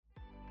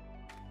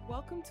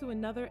Welcome to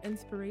another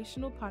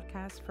inspirational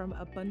podcast from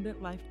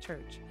Abundant Life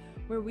Church,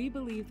 where we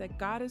believe that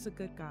God is a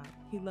good God.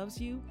 He loves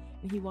you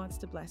and He wants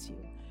to bless you.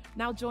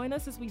 Now join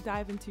us as we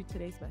dive into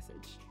today's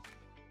message.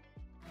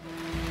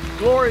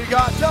 Glory to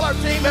God. Tell our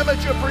team how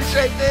much you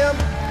appreciate them.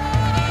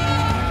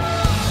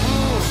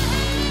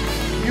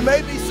 You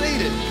may be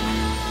seated.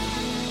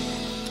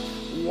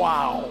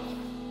 Wow.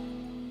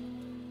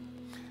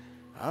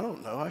 I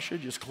don't know. I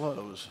should just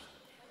close.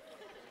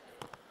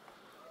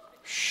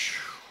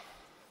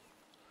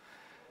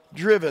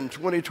 Driven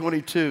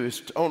 2022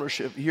 is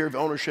ownership, year of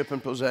ownership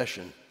and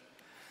possession.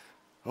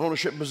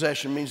 Ownership and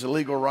possession means the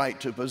legal right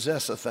to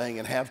possess a thing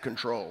and have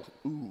control.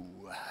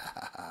 Ooh.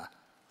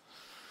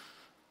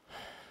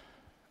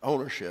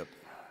 Ownership.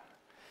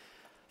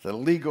 The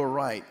legal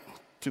right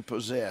to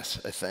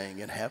possess a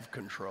thing and have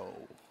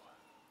control.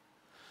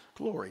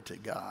 Glory to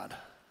God.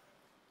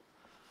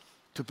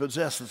 To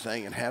possess the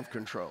thing and have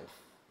control.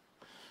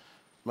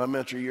 My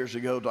mentor years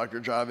ago, Dr.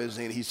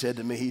 Javed, he said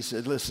to me, he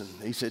said, listen,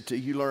 he said, till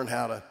you learn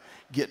how to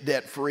get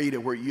debt free to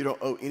where you don't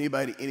owe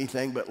anybody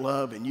anything but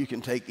love and you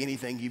can take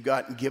anything you've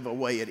got and give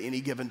away at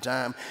any given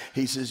time,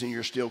 he says, and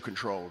you're still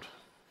controlled.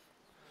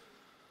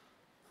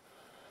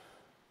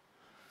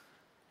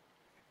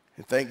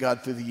 And thank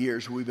God through the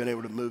years we've been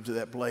able to move to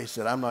that place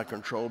that I'm not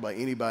controlled by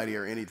anybody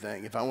or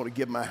anything. If I want to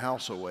give my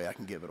house away, I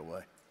can give it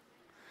away.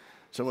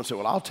 Someone said,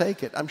 well, I'll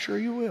take it. I'm sure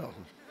you will.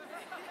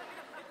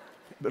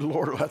 But the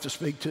Lord will have to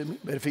speak to me.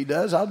 But if He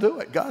does, I'll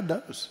do it. God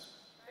knows.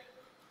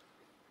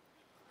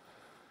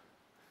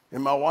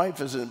 And my wife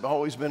has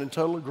always been in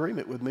total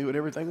agreement with me with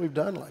everything we've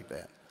done like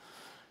that.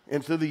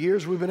 And through the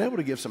years, we've been able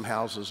to give some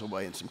houses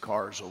away and some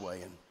cars away.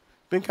 And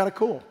it's been kind of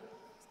cool.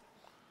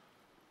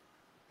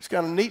 It's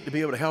kind of neat to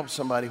be able to help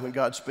somebody when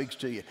God speaks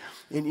to you.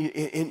 And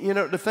you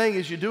know, the thing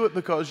is, you do it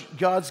because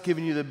God's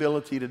given you the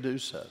ability to do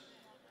so.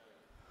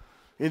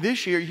 And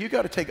this year, you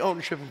got to take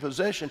ownership and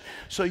possession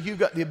so you've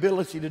got the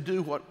ability to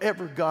do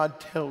whatever God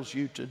tells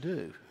you to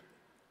do.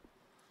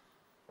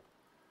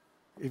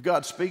 If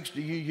God speaks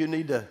to you, you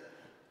need to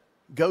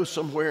go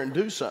somewhere and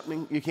do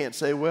something. You can't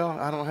say, well,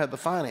 I don't have the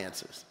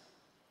finances.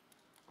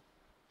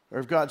 Or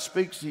if God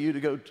speaks to you to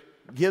go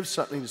give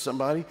something to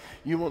somebody,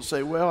 you won't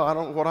say, well, I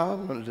don't know what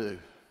I'm going to do.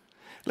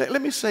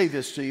 Let me say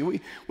this to you.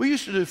 We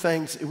used to do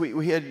things,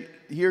 we had,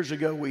 years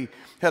ago, we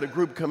had a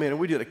group come in and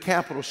we did a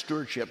capital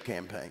stewardship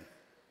campaign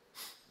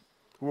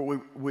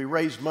where we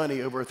raised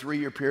money over a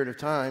 3-year period of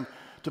time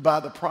to buy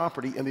the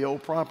property and the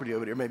old property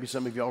over there. Maybe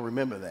some of y'all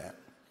remember that.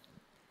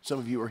 Some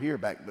of you were here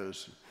back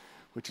those,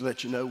 which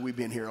lets you know we've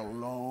been here a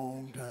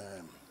long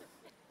time.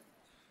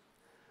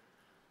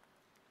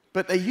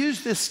 But they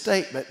used this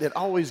statement that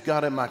always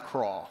got in my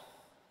craw.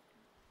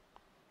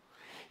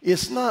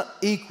 It's not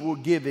equal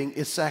giving,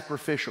 it's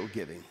sacrificial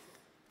giving.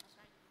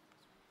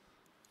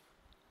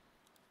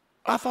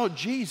 I thought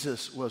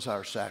Jesus was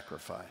our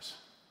sacrifice.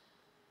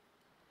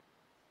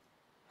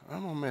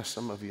 I'm going to mess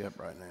some of you up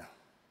right now.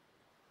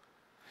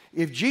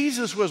 If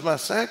Jesus was my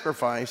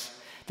sacrifice,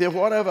 then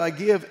whatever I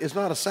give is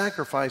not a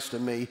sacrifice to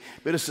me,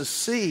 but it's a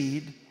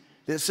seed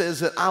that says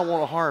that I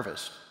want to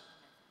harvest.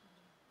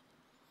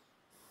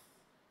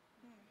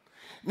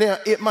 Now,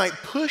 it might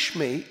push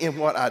me in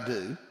what I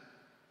do,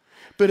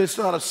 but it's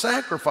not a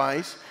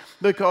sacrifice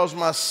because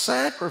my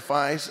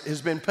sacrifice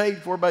has been paid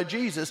for by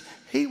Jesus.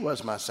 He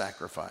was my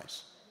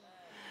sacrifice.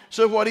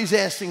 So what He's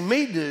asking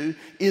me to do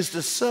is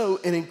to sow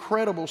an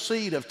incredible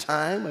seed of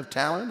time, of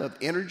talent, of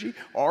energy,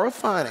 or of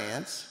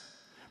finance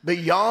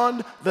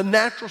beyond the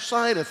natural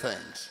side of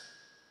things.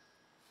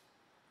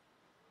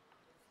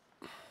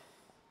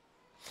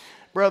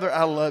 Brother,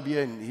 I love you,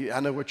 and I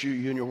know what you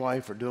and your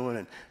wife are doing,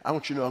 and I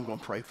want you to know I'm going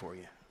to pray for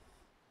you.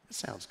 It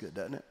sounds good,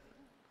 doesn't it?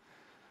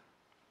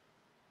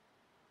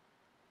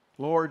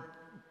 Lord,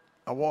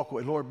 I walk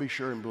away. Lord, be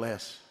sure and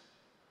bless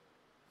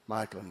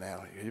Michael and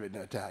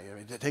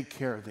Natalia. Take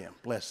care of them.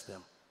 Bless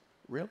them.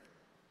 Really?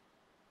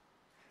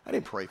 I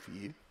didn't pray for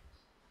you.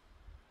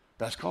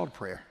 That's called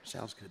prayer.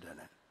 Sounds good, doesn't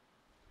it?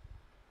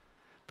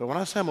 But when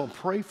I say I'm going to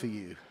pray for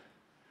you,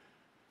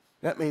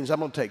 that means I'm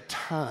going to take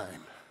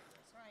time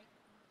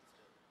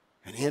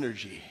and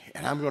energy,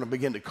 and I'm going to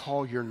begin to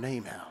call your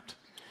name out.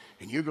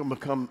 And you're going to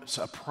become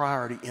a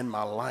priority in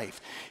my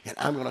life. And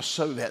I'm going to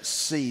sow that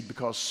seed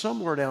because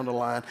somewhere down the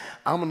line,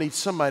 I'm going to need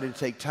somebody to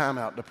take time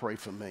out to pray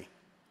for me.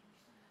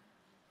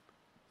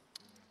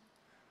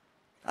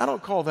 I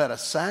don't call that a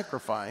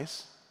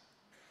sacrifice.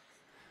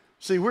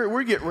 See,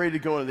 we're getting ready to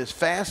go into this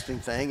fasting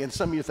thing, and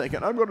some of you are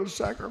thinking, I'm going to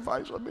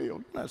sacrifice a meal.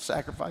 You're not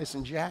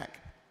sacrificing jack.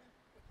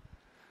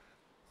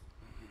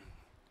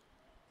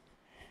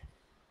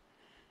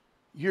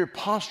 You're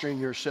posturing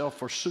yourself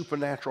for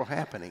supernatural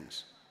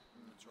happenings.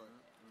 That's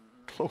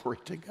right. Glory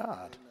to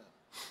God.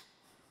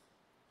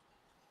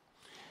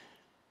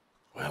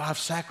 Well, I've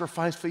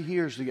sacrificed for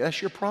years.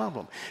 That's your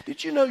problem.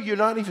 Did you know you're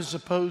not even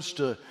supposed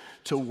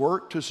to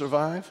work to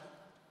survive?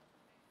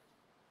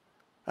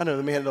 I know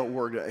the man don't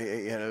work,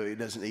 he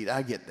doesn't eat.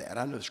 I get that.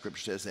 I know the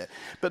scripture says that.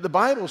 But the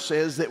Bible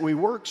says that we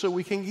work so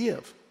we can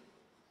give.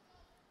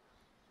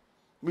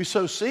 We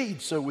sow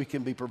seeds so we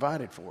can be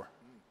provided for.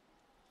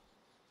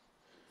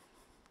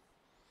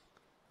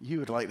 You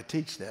would like to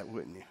teach that,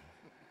 wouldn't you?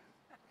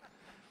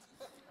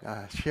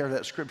 I share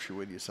that scripture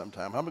with you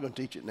sometime. I'm not going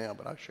to teach it now,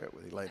 but I'll share it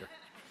with you later.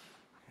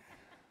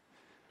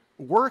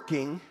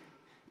 Working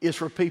is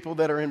for people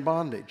that are in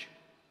bondage.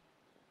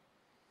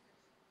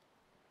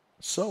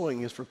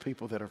 Sowing is for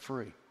people that are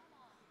free.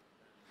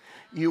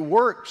 You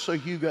work so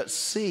you got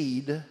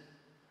seed.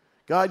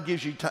 God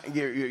gives you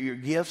your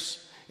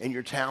gifts and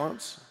your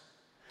talents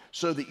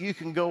so that you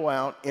can go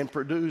out and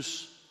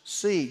produce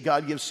seed.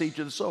 God gives seed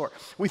to the sower.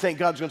 We think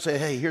God's going to say,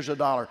 hey, here's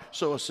 $1,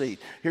 sow a seed.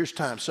 Here's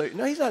time. So,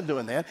 no, he's not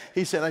doing that.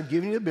 He said, I've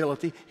given you the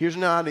ability. Here's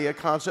an idea, a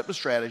concept, a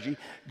strategy.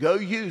 Go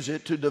use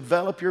it to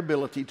develop your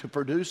ability to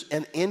produce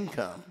an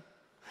income,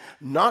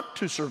 not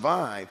to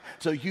survive,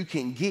 so you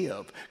can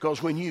give.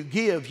 Because when you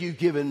give, you've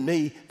given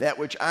me that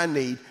which I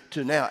need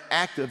to now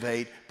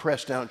activate,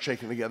 press down,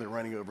 shaking together,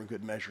 running over in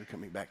good measure,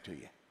 coming back to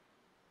you.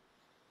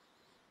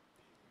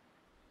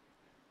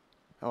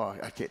 Oh,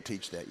 I can't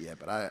teach that yet,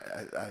 but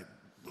I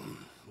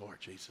Lord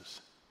Jesus,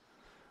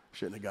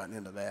 shouldn't have gotten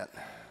into that.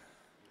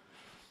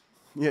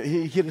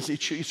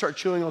 You start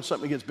chewing on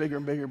something that gets bigger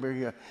and bigger and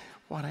bigger.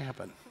 What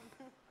happened?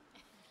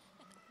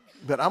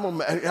 But I'm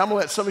gonna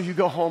let some of you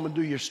go home and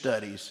do your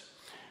studies.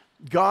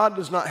 God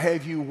does not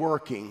have you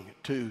working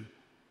to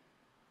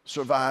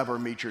survive or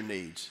meet your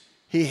needs.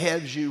 He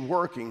has you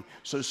working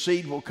so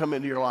seed will come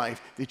into your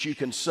life that you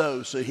can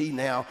sow so he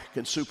now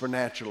can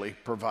supernaturally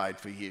provide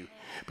for you.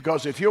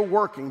 Because if your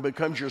working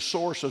becomes your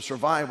source of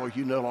survival,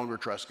 you no longer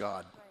trust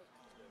God.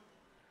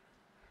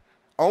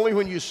 Only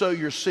when you sow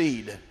your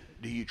seed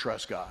do you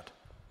trust God.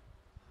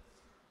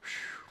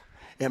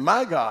 And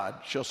my God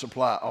shall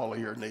supply all of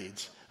your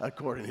needs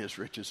according to his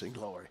riches and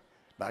glory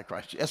by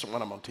Christ. That's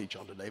what I'm going to teach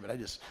on today, but I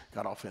just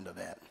got off into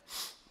that.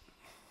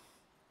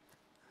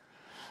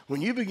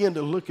 When you begin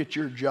to look at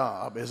your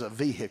job as a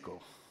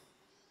vehicle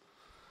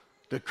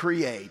to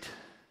create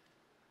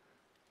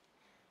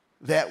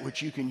that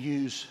which you can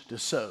use to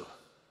sow,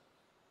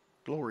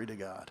 glory to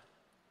God.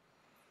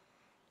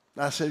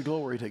 I said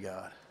glory to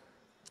God.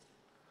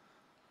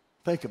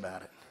 Think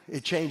about it.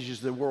 It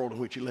changes the world in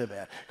which you live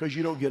at, because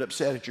you don't get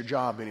upset at your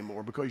job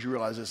anymore because you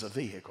realize it's a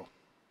vehicle.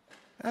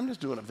 I'm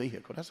just doing a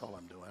vehicle. That's all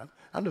I'm doing.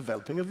 I'm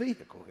developing a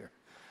vehicle here.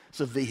 It's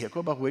a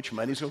vehicle by which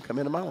money's going to come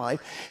into my life,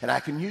 and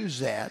I can use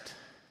that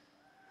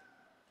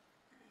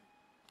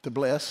to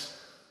bless,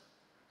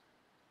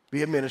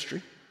 be a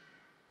ministry.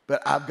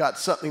 But I've got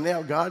something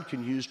now God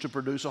can use to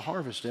produce a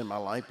harvest in my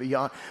life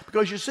beyond.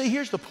 Because you see,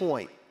 here's the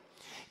point.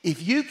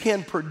 If you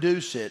can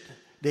produce it,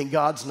 then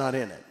God's not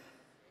in it.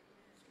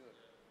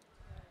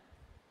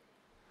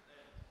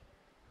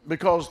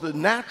 Because the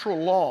natural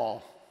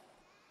law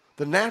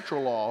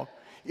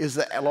is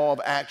the law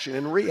of action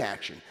and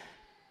reaction.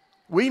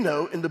 We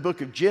know in the book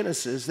of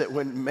Genesis that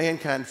when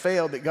mankind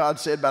failed, that God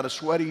said, by the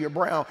sweat of your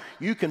brow,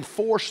 you can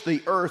force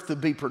the earth to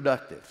be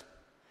productive.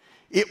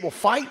 It will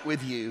fight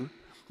with you,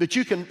 but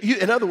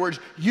in other words,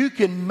 you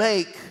can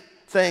make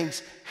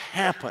things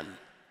happen.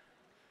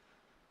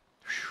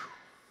 Whew.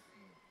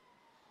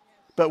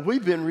 But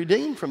we've been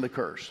redeemed from the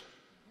curse.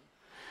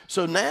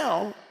 So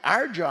now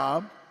our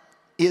job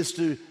is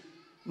to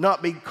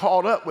not be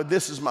caught up with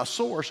this is my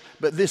source,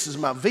 but this is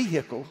my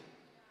vehicle.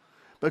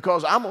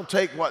 Because I'm going to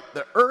take what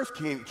the earth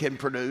can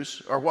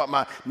produce, or what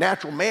my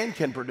natural man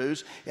can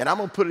produce, and I'm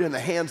going to put it in the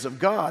hands of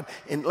God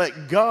and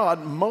let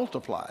God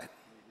multiply it.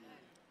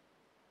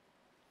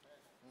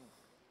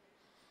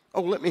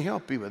 Oh, let me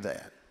help you with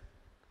that.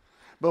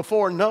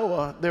 Before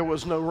Noah, there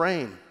was no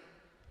rain,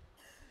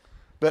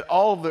 but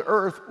all of the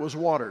earth was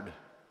watered.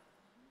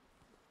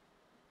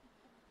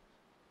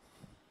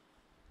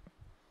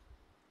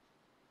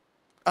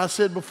 I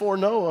said before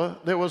Noah,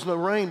 there was no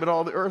rain, but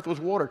all the earth was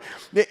watered.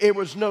 It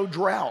was no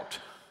drought.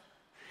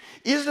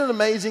 Isn't it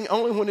amazing?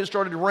 Only when it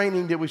started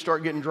raining did we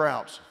start getting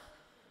droughts.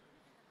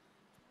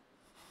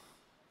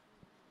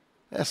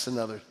 That's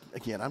another,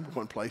 again, I'm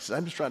going places.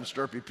 I'm just trying to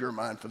stir up your pure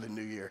mind for the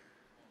new year.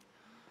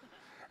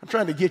 I'm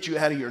trying to get you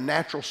out of your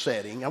natural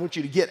setting. I want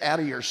you to get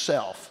out of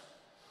yourself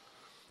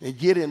and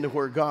get into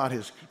where God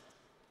has.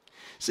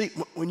 See,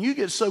 when you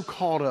get so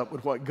caught up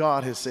with what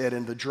God has said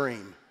in the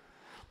dream,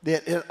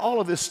 that in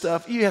all of this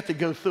stuff, you have to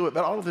go through it,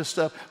 but all of this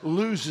stuff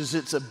loses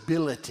its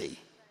ability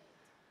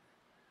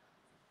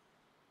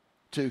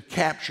to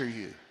capture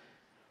you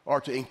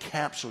or to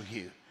encapsulate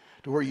you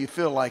to where you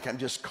feel like I'm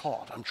just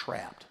caught, I'm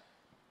trapped.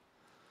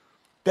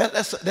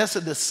 That's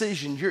a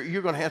decision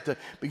you're going to have to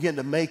begin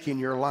to make in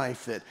your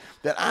life,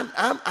 that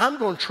I'm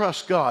going to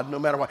trust God no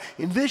matter what.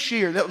 In this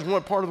year, that was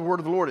one part of the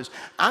word of the Lord is,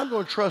 I'm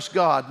going to trust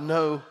God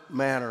no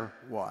matter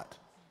what.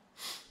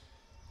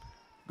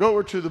 Go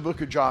over to the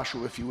book of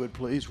Joshua, if you would,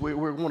 please. We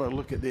want to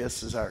look at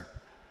this as our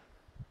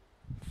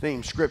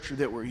theme scripture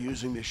that we're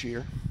using this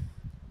year.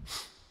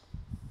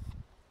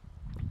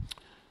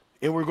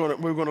 And we're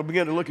going to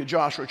begin to look at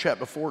Joshua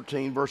chapter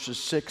 14, verses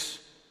 6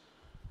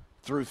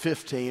 through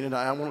 15. And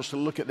I want us to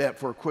look at that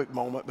for a quick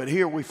moment. But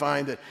here we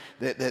find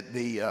that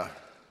the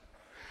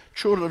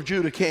children of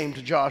Judah came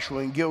to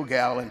Joshua in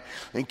Gilgal,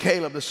 and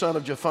Caleb, the son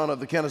of Jephunneh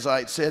the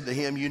Kenizzite, said to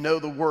him, you know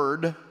the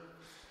word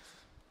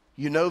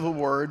You know the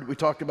word, we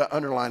talked about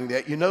underlining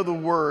that. You know the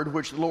word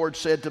which the Lord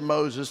said to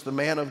Moses, the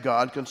man of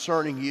God,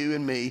 concerning you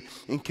and me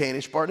in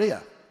Kadesh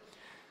Barnea.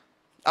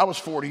 I was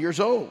 40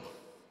 years old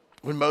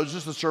when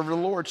Moses, the servant of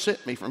the Lord,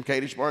 sent me from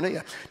Kadesh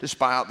Barnea to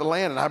spy out the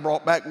land, and I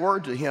brought back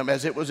word to him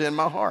as it was in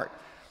my heart.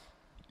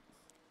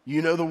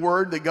 You know the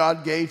word that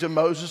God gave to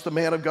Moses, the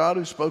man of God,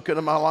 who spoke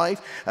into my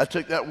life. I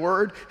took that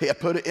word, I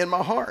put it in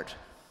my heart.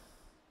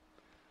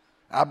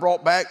 I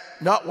brought back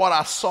not what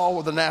I saw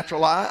with the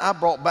natural eye, I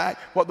brought back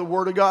what the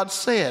Word of God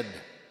said.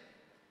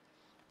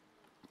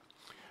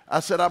 I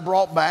said I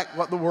brought back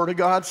what the Word of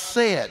God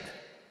said.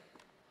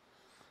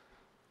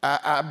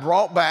 I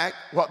brought back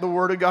what the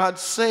Word of God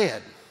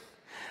said.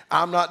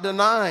 I'm not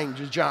denying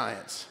the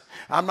giants.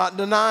 I'm not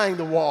denying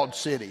the walled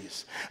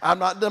cities. I'm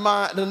not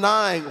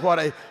denying what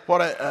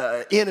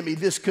a enemy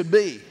this could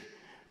be.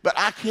 But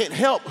I can't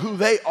help who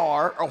they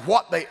are or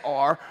what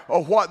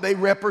they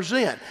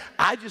represent.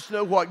 I just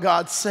know what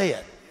God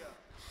said.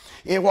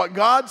 And what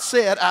God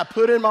said, I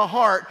put in my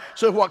heart,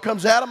 so what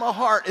comes out of my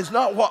heart is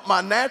not what my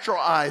natural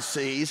eye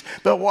sees,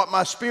 but what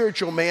my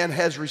spiritual man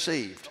has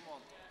received.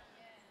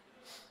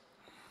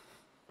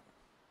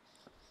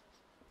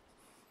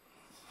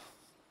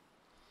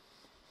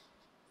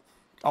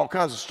 All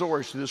kinds of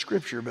stories to this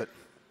scripture, but,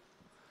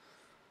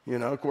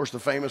 of course,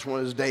 the famous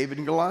one is David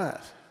and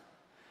Goliath.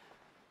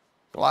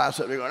 Goliath's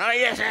up there going, "Oh,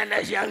 you send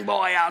this young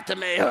boy out to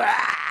me."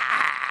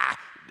 Ah!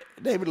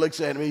 David looks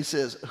at him, he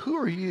says, "Who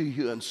are you,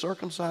 you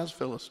uncircumcised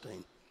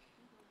Philistine?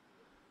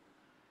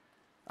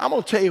 I'm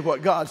going to tell you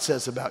what God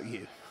says about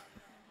you."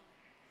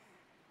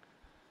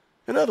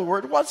 In other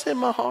words, what's in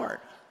my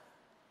heart?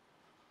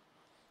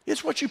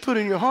 It's what you put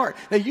in your heart.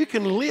 Now, you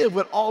can live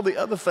with all the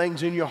other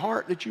things in your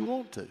heart that you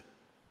want to.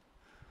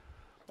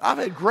 I've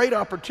had great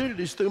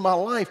opportunities through my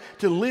life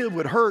to live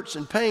with hurts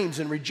and pains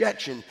and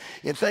rejection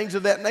and things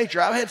of that nature.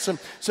 I've had some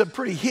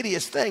pretty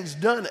hideous things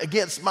done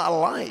against my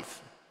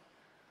life.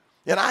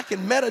 And I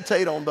can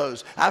meditate on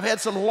those. I've had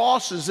some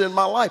losses in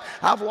my life.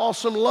 I've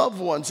lost some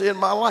loved ones in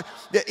my life.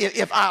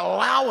 If I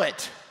allow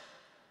it,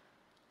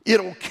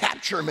 it'll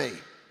capture me.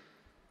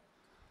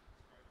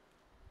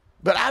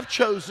 But I've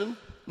chosen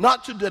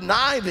not to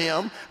deny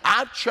them.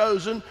 I've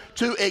chosen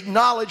to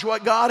acknowledge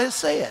what God has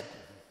said.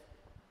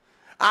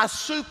 I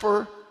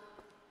superimpose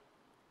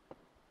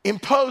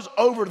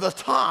over the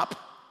top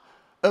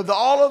of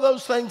all of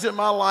those things in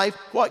my life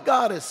what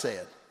God has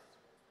said.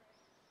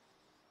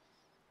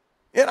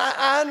 And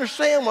I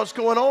understand what's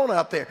going on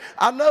out there.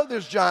 I know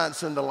there's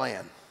giants in the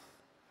land.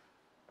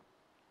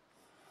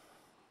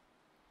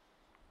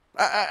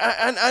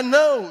 I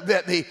know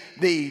that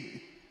the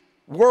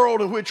world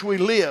in which we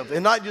live,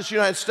 and not just the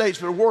United States,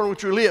 but the world in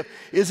which we live,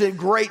 is in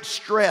great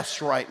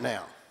stress right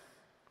now.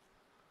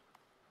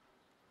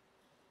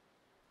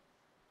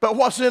 But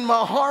what's in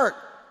my heart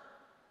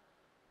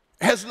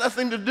has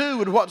nothing to do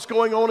with what's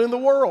going on in the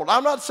world.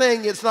 I'm not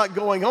saying it's not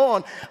going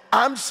on.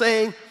 I'm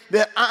saying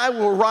that I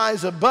will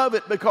rise above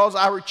it because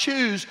I would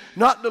choose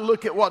not to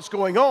look at what's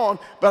going on,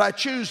 but I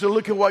choose to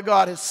look at what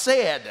God has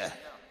said.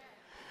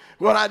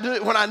 When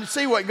I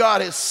see what God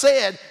has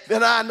said,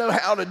 then I know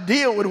how to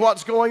deal with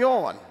what's going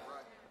on.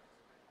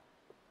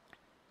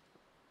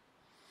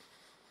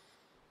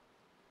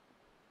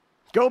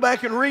 Go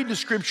back and read the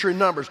scripture in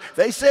Numbers.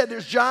 They said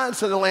there's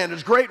giants in the land,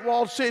 there's great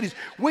walled cities.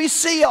 We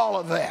see all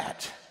of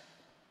that.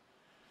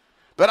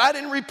 But I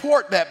didn't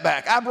report that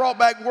back. I brought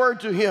back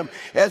word to him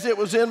as it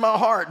was in my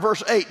heart.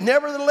 Verse 8,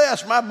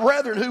 "Nevertheless, my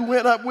brethren who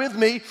went up with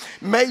me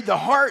made the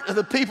heart of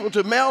the people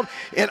to melt,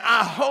 and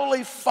I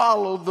wholly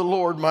followed the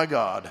Lord my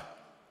God."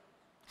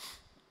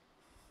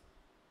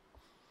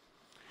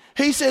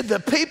 He said,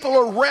 the people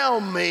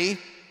around me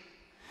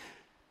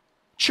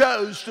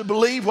chose to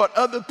believe what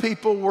other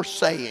people were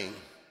saying.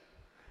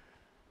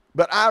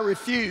 But I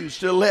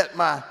refused to let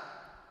my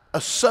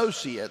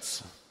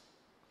associates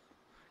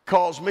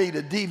cause me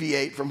to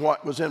deviate from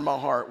what was in my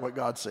heart, what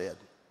God said.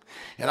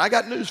 And I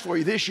got news for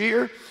you. This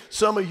year,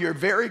 some of your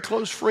very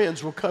close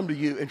friends will come to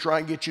you and try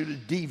and get you to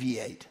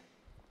deviate.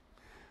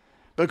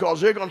 Because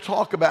they're going to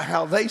talk about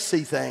how they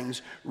see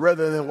things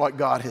rather than what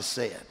God has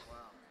said.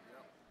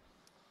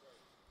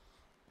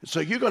 So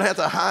you're going to have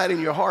to hide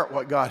in your heart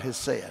what God has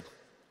said.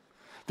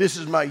 This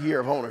is my year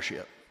of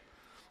ownership.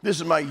 This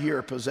is my year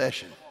of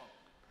possession.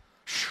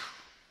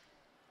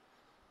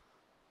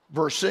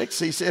 Verse 6,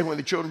 he said when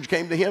the children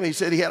came to him, he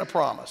said he had a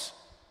promise.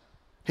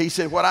 He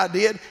said, what I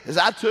did is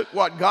I took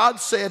what God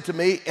said to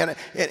me, and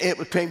it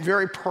became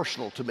very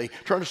personal to me.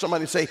 Turn to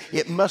somebody and say,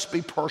 it must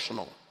be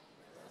personal.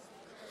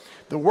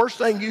 The worst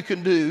thing you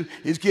can do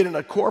is get in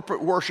a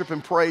corporate worship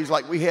and praise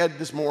like we had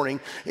this morning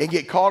and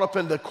get caught up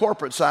in the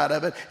corporate side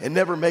of it and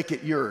never make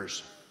it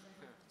yours.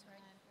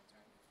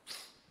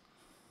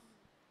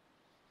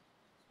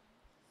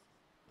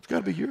 It's got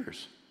to be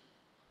yours.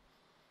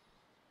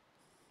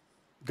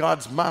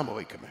 God's my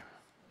waymaker.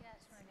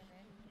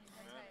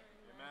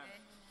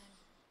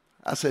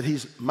 I said,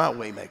 he's my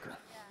waymaker.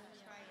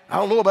 I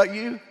don't know about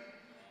you,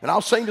 and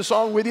I'll sing the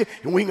song with you,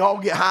 and we can all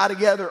get high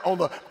together on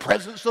the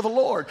presence of the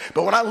Lord.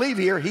 But when I leave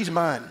here, he's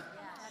mine.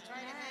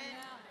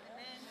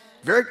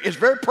 It's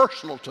very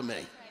personal to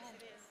me.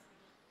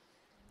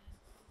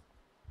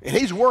 And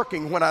he's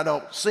working when I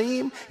don't see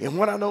him and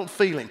when I don't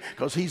feel him,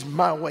 because he's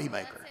my way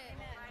maker.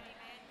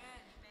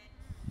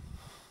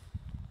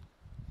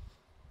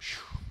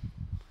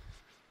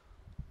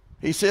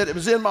 He said, it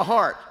was in my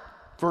heart,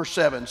 verse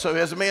 7. So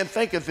as a man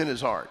thinketh in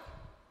his heart.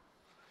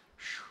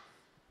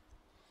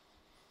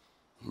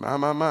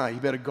 My, you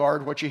better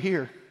guard what you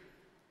hear.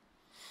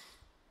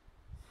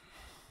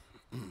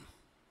 I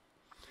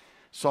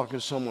was talking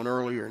to someone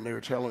earlier, and they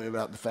were telling me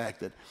about the fact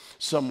that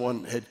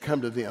someone had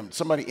come to them,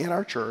 somebody in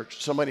our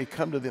church, somebody had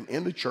come to them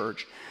in the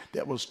church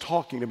that was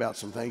talking about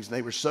some things, and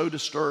they were so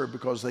disturbed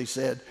because they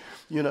said,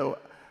 you know,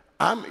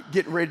 I'm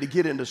getting ready to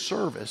get into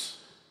service,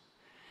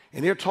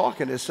 and they're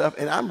talking this stuff,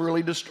 and I'm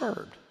really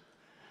disturbed.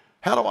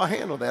 How do I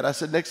handle that? I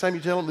said, next time you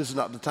tell them this is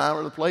not the time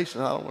or the place,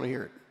 and I don't want to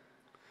hear it.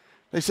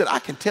 They said, I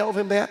can tell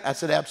them that? I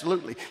said,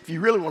 absolutely. If you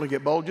really want to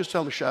get bold, just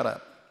tell them to shut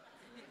up.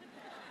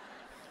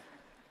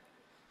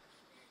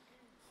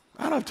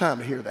 I don't have time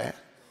to hear that.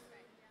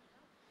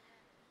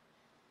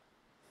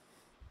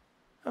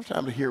 I have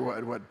time to hear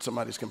what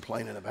somebody's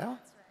complaining about.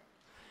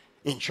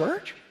 In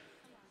church?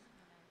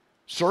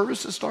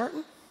 Service is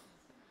starting?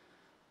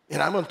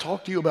 And I'm going to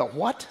talk to you about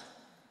what?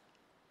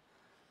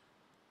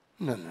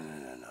 No.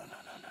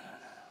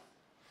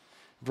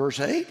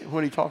 Verse 8,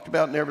 when he talked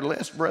about,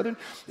 nevertheless, brethren,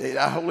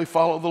 I wholly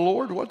follow the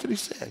Lord, what did he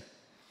say?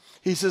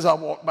 He says, I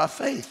walk by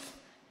faith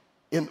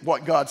in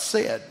what God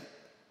said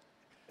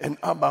and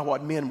by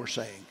what men were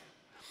saying.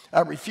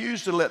 I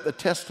refuse to let the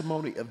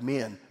testimony of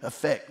men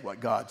affect what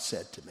God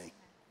said to me.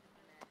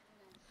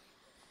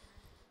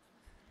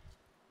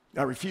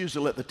 I refuse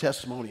to let the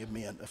testimony of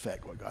men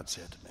affect what God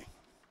said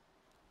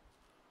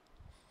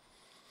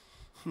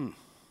to me.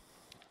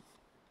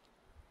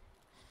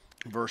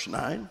 Verse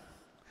 9.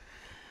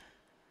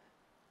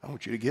 I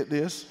want you to get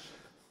this.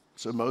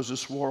 So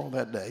Moses swore on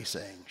that day,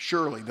 saying,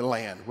 surely the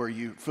land where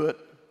your foot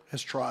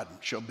has trodden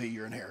shall be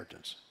your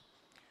inheritance,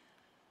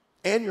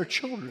 and your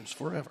children's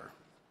forever,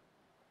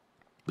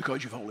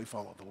 because you've wholly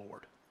followed the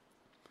Lord.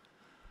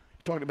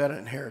 He talked about an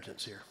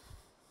inheritance here.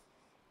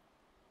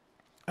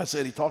 I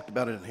said he talked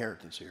about an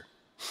inheritance here.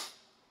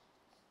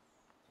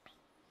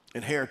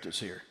 Inheritance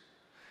here.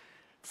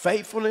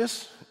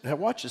 Faithfulness. Now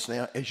watch this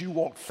now. As you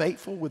walk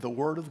faithful with the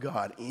word of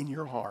God in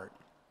your heart,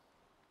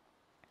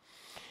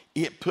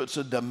 it puts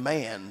a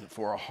demand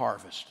for a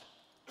harvest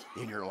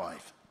in your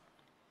life.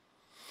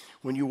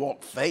 When you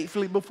walk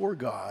faithfully before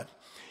God,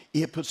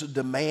 it puts a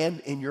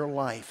demand in your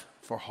life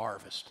for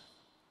harvest.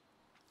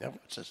 Now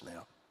watch this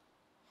now.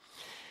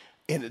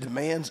 And it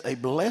demands a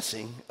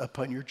blessing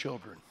upon your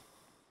children.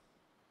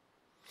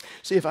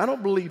 See, if I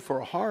don't believe for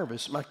a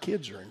harvest, my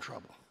kids are in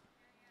trouble.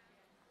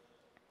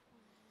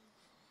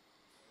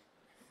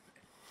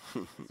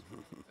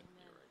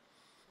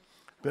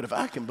 But if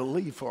I can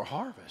believe for a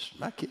harvest,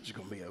 my kids are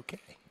going to be okay.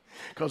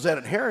 Because that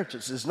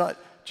inheritance is not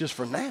just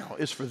for now,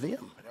 it's for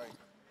them.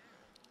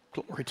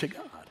 Glory to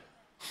God.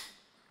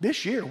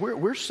 This year,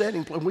 we're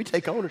setting, when we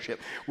take ownership,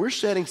 we're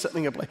setting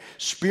something in place.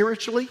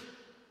 Spiritually,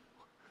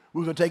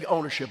 we're going to take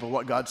ownership of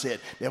what God said.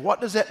 Now, what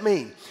does that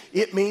mean?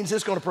 It means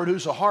it's going to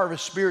produce a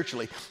harvest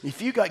spiritually.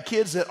 If you got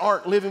kids that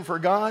aren't living for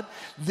God,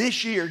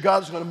 this year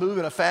God's going to move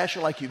in a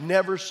fashion like you've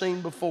never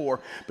seen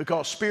before,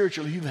 because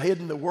spiritually you've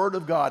hidden the Word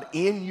of God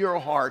in your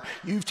heart.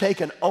 You've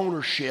taken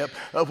ownership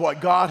of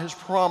what God has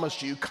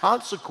promised you.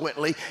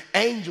 Consequently,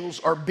 angels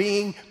are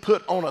being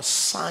put on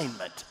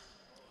assignment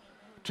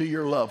to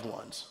your loved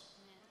ones.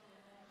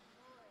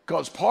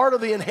 Because part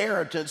of the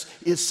inheritance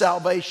is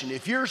salvation.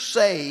 If you're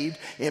saved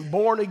and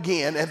born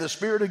again and the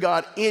Spirit of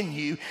God in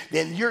you,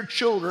 then your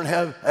children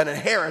have an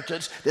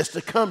inheritance that's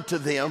to come to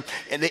them,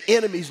 and the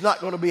enemy's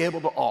not going to be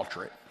able to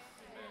alter it.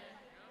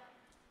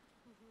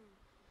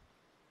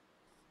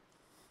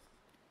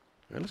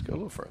 Well, let's go a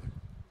little further.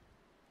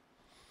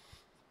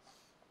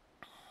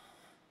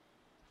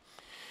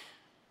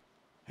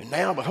 And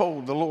now,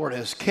 behold, the Lord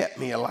has kept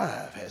me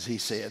alive, as he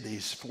said,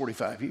 these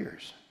 45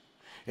 years.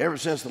 Ever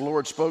since the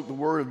Lord spoke the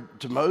word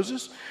to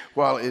Moses,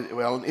 while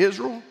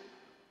Israel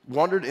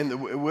wandered in the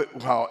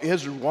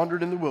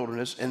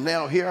wilderness, and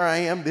now here I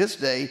am this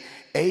day,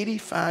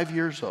 85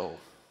 years old.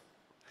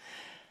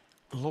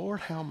 Lord,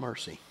 have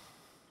mercy.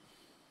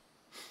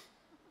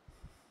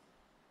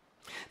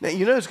 Now,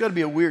 you know it's got to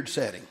be a weird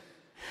setting,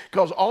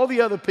 because all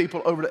the other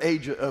people over the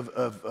age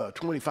of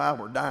 25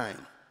 were dying.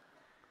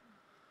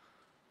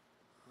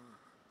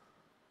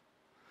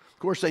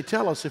 Of course, they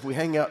tell us if we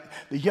hang out,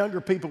 the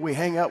younger people we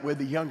hang out with,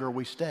 the younger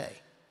we stay.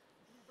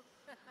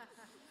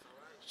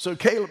 So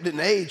Caleb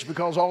didn't age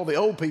because all the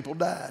old people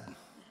died.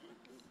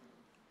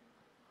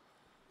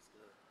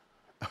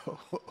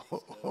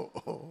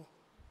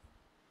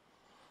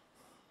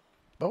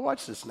 But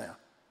watch this now.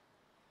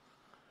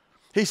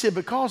 He said,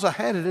 because I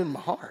had it in my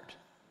heart,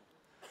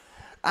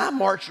 I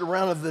marched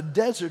around in the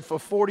desert for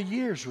 40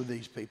 years with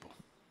these people.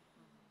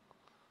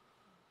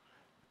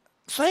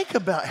 Think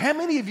about how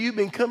many of you have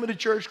been coming to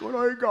church going,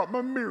 I ain't got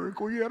my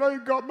miracle yet. I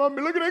ain't got my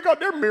miracle. Look at they got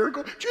their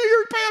miracle. Did you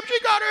hear Pam? She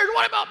got hers.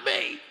 What about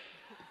me?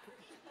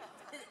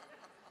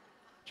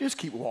 Just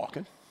keep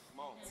walking.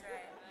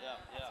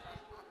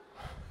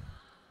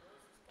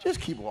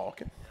 Just keep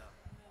walking.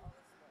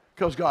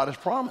 Because God has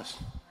promised.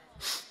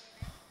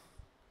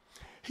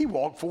 He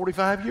walked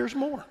 45 years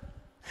more.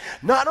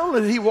 Not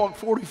only did he walk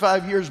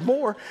 45 years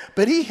more,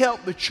 but he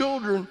helped the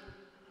children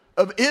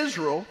of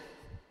Israel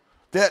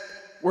that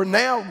were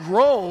now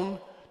grown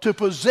to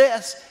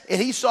possess,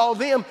 and he saw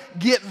them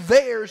get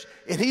theirs,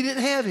 and he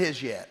didn't have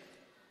his yet.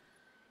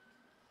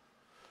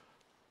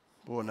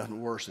 Boy,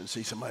 nothing worse than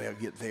see somebody else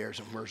get theirs,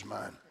 and where's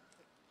mine?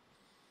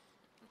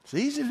 It's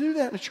easy to do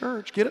that in the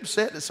church. Get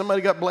upset that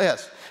somebody got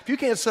blessed. If you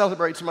can't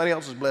celebrate somebody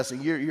else's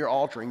blessing, you're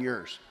altering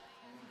yours.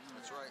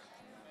 That's right.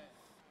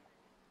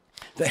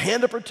 The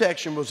hand of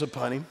protection was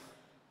upon him.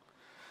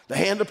 The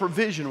hand of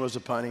provision was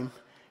upon him.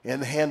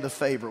 And the hand of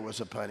favor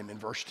was upon him in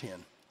verse 10.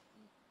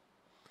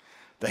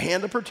 The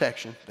hand of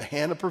protection, the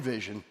hand of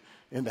provision,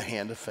 and the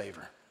hand of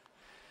favor.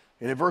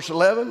 And in verse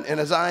 11, and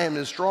as I am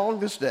as strong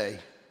this day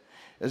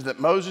as that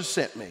Moses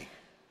sent me,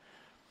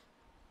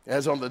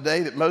 as on the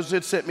day that Moses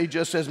had sent me,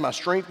 just as my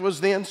strength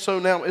was then, so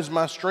now is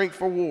my strength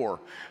for war,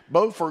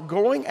 both for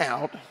going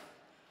out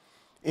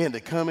and to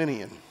coming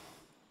in.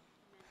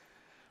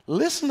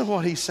 Listen to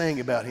what he's saying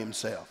about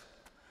himself.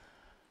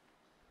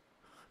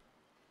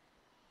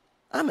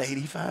 I'm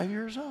 85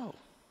 years old.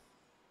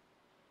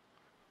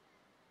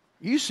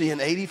 You see an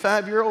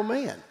 85-year-old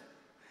man,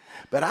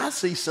 but I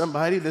see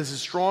somebody that's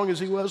as strong as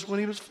he was when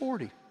he was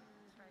 40.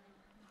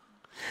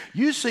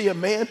 You see a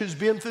man who's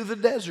been through the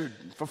desert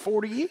for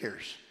 40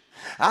 years.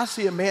 I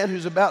see a man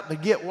who's about to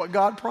get what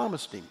God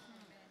promised him.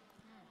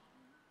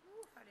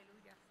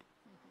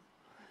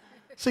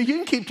 See, you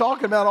can keep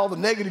talking about all the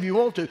negative you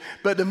want to,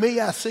 but the me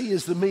I see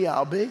is the me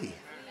I'll be.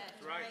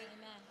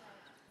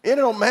 It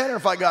don't matter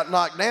if I got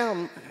knocked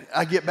down,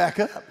 I get back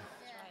up.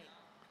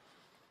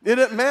 It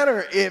doesn't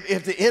matter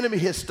if the enemy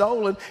has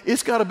stolen,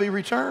 it's got to be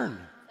returned.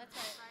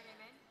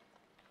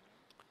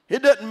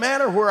 It doesn't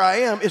matter where I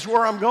am, it's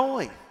where I'm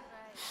going.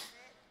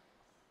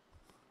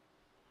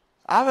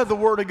 I've had the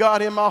Word of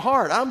God in my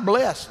heart. I'm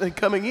blessed in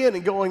coming in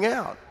and going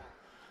out.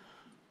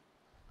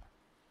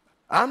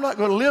 I'm not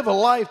going to live a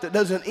life that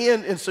doesn't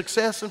end in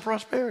success and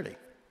prosperity.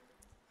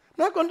 I'm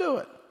not going to do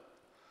it.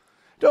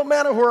 Don't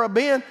matter where I've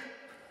been,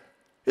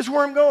 it's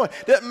where I'm going.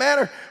 Doesn't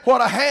matter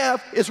what I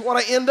have, it's what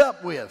I end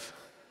up with.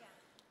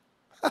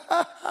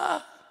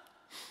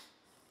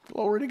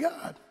 Glory to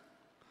God.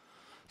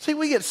 See,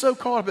 we get so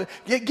caught up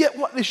in get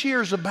what this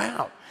year is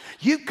about.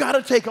 You've got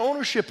to take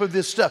ownership of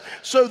this stuff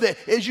so that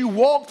as you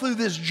walk through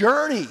this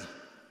journey,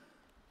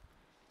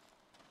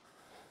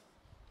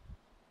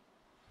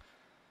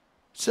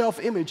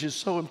 self-image is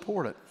so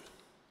important.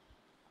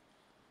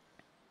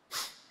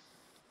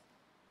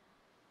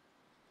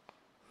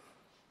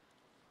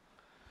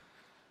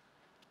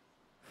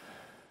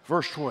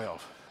 Verse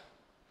 12.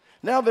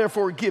 Now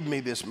therefore give me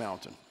this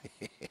mountain.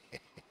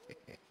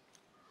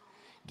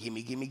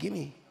 Gimme, gimme,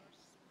 gimme.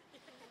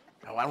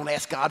 Oh, I don't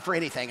ask God for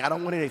anything. I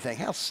don't want anything.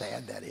 How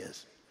sad that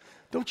is.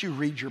 Don't you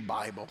read your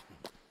Bible?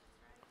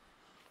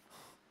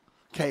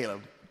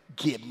 Caleb,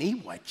 give me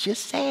what you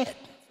said.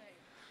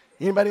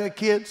 Anybody got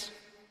kids?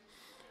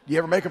 Do you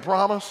ever make a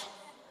promise?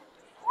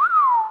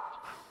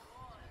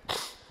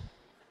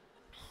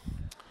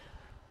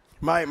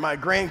 My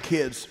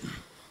grandkids,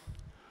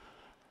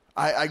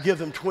 I give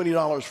them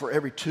 $20 for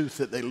every tooth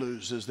that they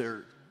lose as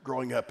they're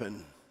growing up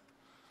and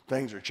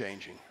things are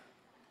changing.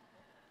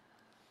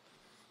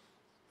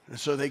 And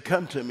so they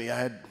come to me. I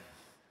had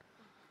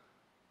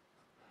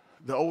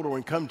the older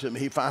one come to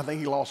me. I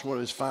think he lost one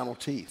of his final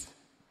teeth.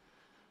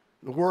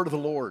 The word of the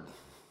Lord.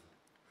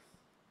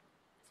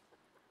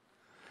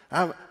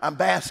 I'm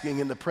basking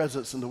in the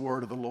presence and the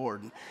word of the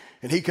Lord.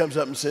 And he comes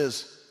up and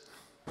says,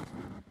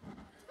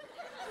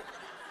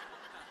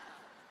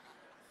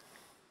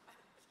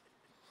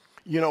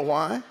 you know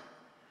why?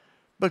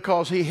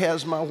 Because he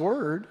has my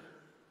word.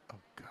 Oh,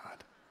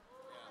 God.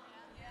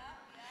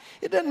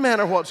 It doesn't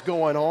matter what's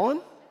going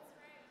on.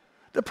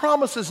 The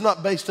promise is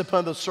not based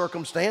upon the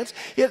circumstance.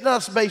 It's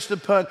not based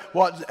upon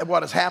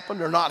what has happened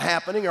or not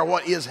happening or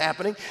what is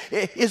happening.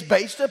 It's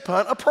based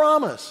upon a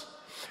promise.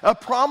 A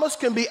promise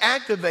can be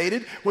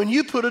activated when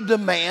you put a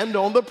demand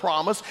on the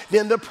promise.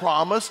 Then the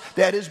promise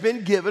that has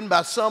been given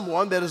by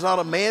someone that is not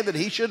a man that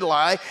he should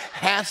lie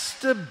has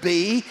to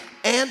be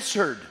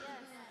answered.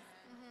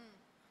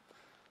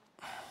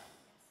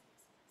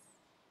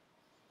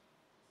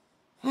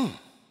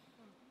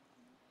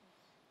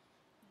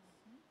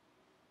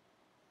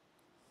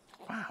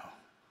 Wow.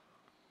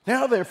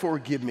 Now therefore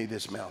give me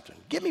this mountain.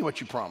 Give me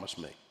what you promised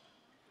me.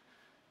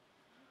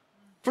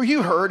 For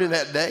you heard in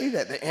that day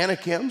that the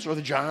Anakims or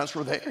the giants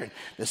were there, and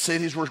the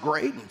cities were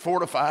great and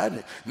fortified.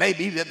 And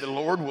maybe that the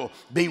Lord will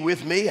be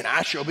with me, and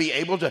I shall be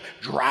able to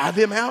drive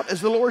them out, as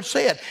the Lord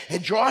said.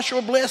 And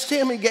Joshua blessed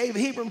him and gave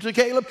Hebron to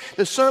Caleb,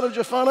 the son of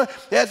Jephunneh,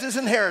 as his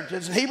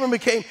inheritance. And Hebron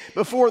became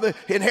before the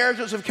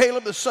inheritance of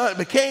Caleb, the son of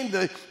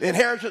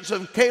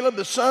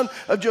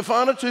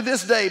Jephunneh to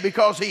this day,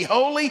 because he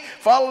wholly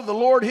followed the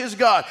Lord his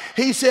God.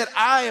 He said,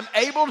 I am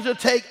able to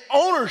take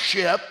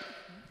ownership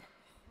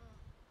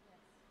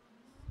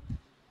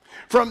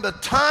From the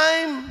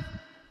time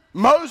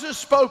Moses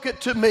spoke it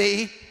to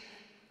me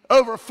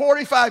over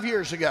 45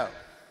 years ago,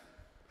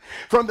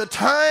 from the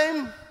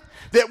time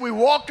that we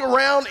walked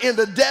around in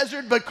the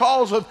desert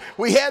because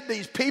we had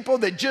these people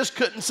that just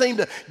couldn't seem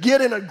to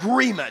get in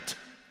agreement.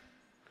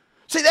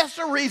 See, that's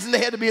the reason they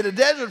had to be in the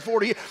desert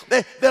 40 years.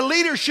 The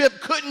leadership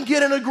couldn't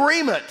get an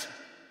agreement.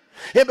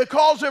 And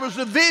because there was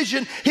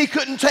division, he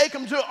couldn't take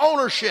them to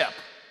ownership.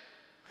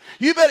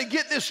 You better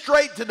get this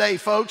straight today,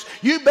 folks.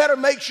 You better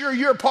make sure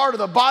you're part of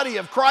the body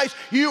of Christ.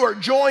 You are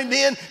joined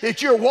in,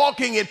 that you're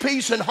walking in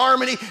peace and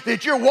harmony,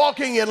 that you're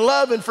walking in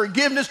love and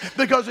forgiveness,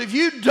 because if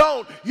you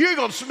don't, you're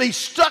going to be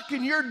stuck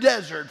in your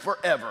desert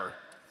forever.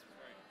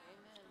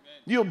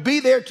 You'll be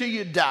there till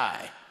you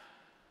die.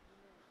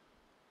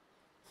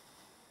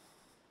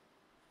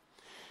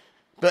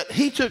 But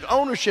he took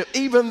ownership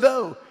even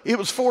though it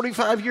was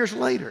 45 years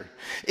later.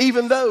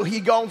 Even though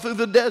he'd gone through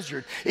the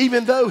desert.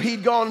 Even though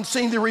he'd gone and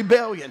seen the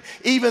rebellion.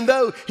 Even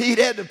though he'd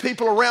had the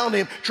people around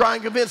him try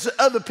and convince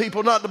the other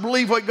people not to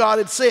believe what God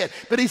had said.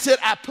 But he said,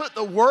 I put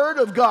the word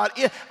of God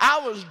in.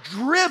 I was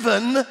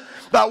driven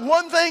by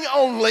one thing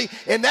only,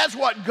 and that's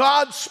what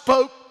God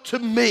spoke to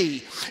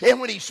me.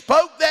 And when he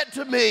spoke that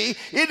to me,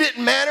 it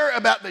didn't matter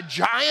about the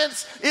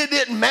giants. It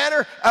didn't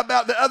matter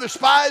about the other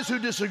spies who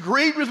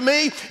disagreed with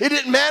me. It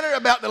didn't matter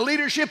about the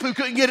leadership who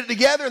couldn't get it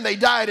together and they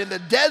died in the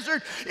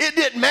desert. It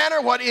didn't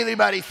matter what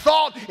anybody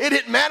thought. It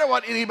didn't matter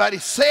what anybody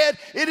said.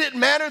 It didn't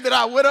matter that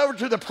I went over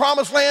to the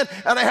promised land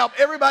and I helped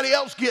everybody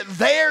else get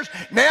theirs.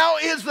 Now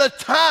is the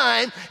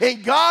time,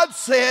 and God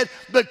said,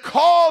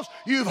 because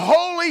you've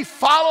wholly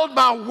followed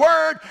my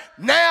word,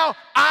 now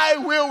I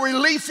will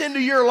release into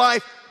your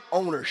life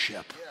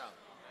ownership.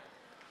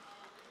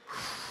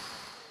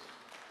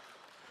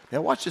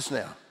 Now watch this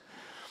now.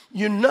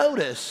 You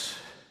notice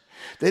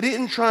they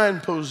didn't try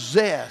and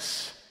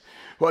possess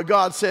what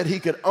God said he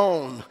could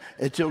own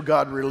until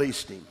God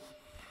released him.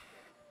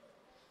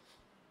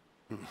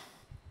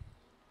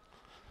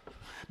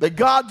 But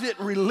God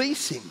didn't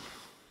release him.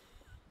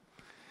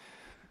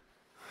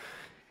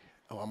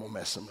 Oh, I'm going to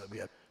mess some of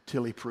you up.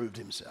 Till he proved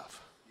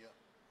himself.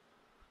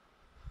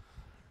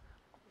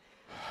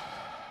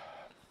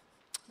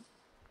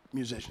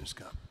 Musicians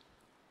come.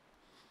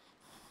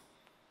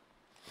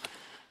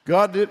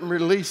 God didn't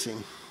release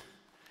him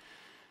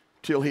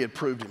till he had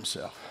proved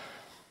himself.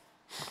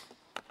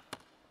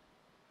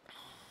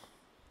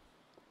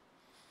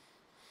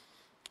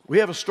 We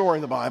have a story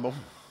in the Bible,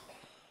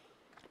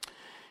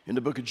 in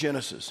the book of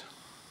Genesis,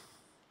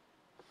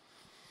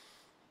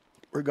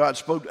 where God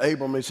spoke to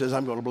Abram and he says,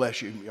 I'm going to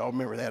bless you. Y'all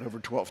remember that, over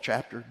 12th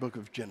chapter, book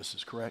of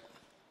Genesis, correct?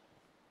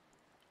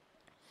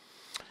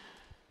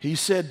 He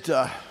said,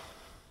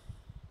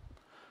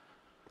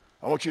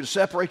 I want you to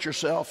separate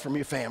yourself from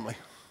your family.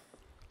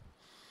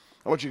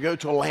 I want you to go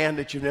to a land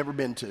that you've never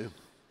been to.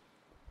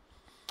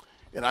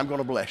 And I'm going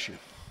to bless you.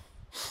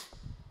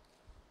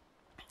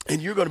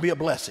 And you're going to be a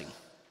blessing.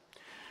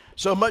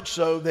 So much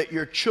so that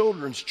your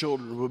children's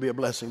children will be a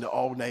blessing to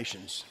all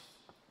nations.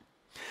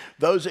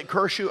 Those that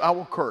curse you, I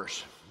will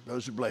curse.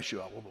 Those who bless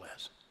you, I will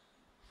bless.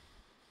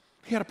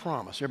 He had a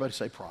promise. Everybody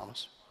say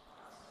promise.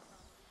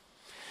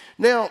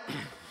 Now,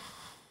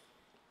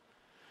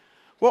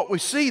 what we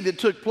see that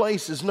took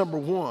place is, number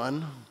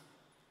one,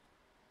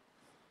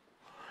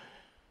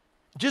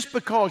 just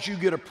because you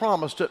get a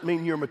promise doesn't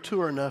mean you're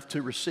mature enough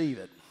to receive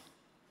it.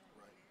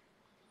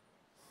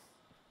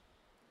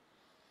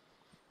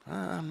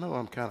 I know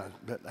I'm kind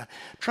of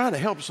trying to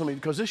help somebody,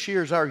 because this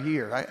year is our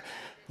year.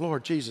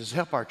 Lord Jesus,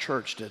 help our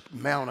church to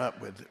mount up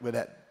with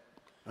that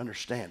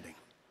understanding.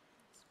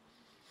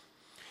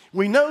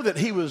 We know that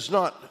he was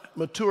not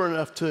mature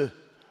enough to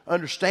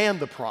understand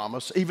the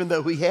promise, even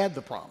though he had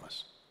the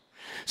promise.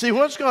 See,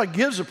 once God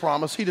gives a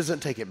promise, he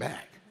doesn't take it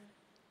back.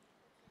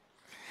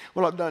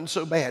 Well, I've done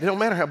so bad. It don't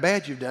matter how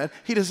bad you've done,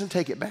 he doesn't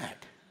take it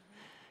back.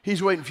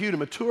 He's waiting for you to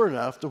mature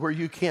enough to where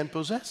you can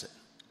possess it.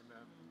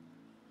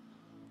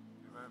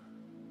 Amen.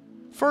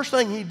 First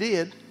thing he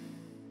did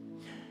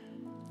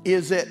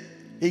is that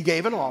he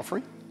gave an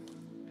offering,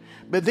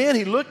 but then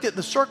he looked at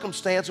the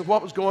circumstance of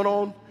what was going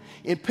on,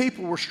 and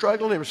people were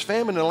struggling. There was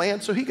famine in the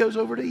land, so he goes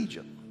over to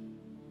Egypt.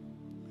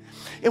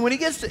 And when he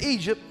gets to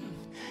Egypt,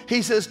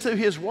 he says to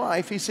his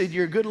wife, he said,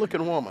 you're a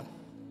good-looking woman.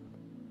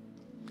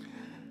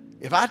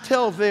 If I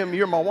tell them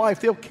you're my wife,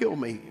 they'll kill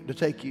me to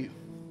take you.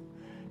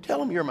 Tell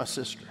them you're my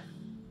sister.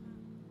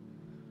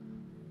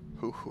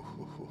 Of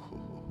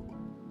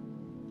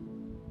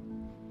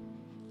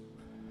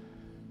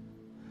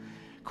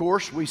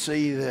course, we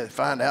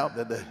find out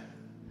that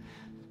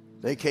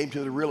they came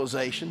to the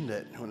realization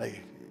that when they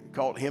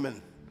caught him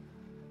and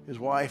his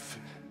wife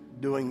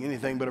doing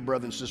anything but a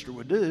brother and sister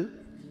would do,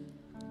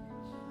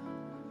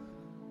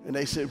 and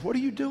they said, what are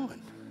you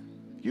doing?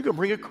 You're going to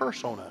bring a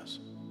curse on us.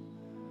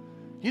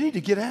 You need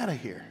to get out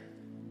of here.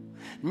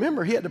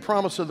 Remember, he had the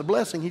promise of the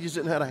blessing. He just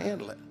didn't know how to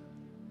handle it.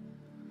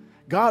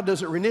 God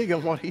doesn't renege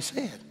on what he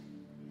said.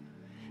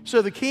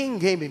 So the king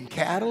gave him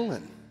cattle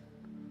and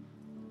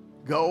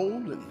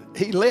gold, and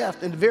he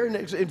left. In the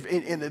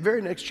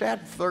very next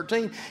chapter,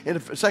 13, in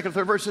the second,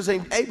 third verse, it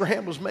says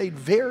Abraham was made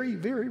very,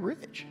 very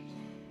rich.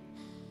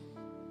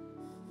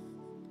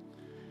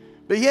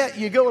 But yet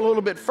you go a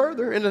little bit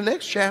further in the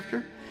next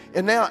chapter,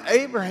 and now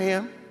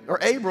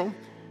Abram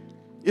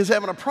is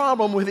having a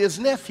problem with his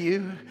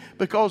nephew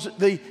because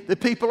the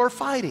people are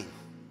fighting.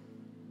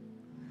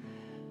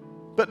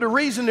 But the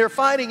reason they're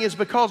fighting is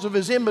because of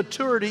his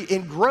immaturity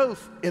and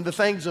growth in the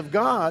things of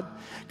God.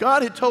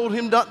 God had told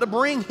him not to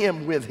bring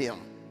him with him.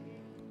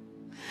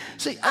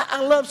 See,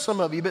 I love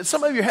some of you, but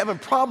some of you are having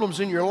problems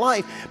in your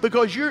life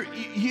because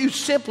you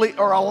simply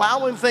are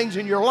allowing things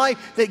in your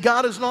life that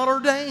God has not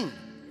ordained.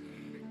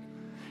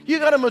 You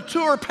got to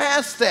mature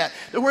past that,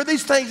 where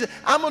these things,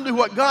 I'm going to do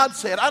what God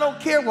said. I don't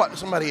care what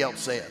somebody else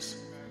says.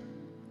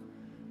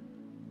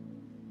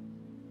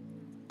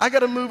 I got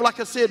to move, like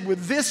I said,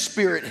 with this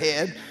spirit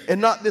head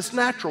and not this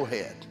natural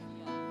head.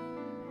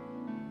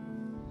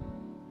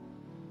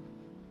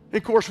 And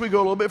of course, we go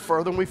a little bit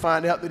further and we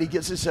find out that he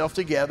gets himself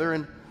together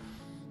and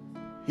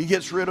he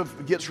gets rid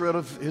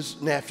of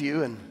his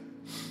nephew, and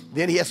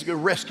then he has to go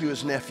rescue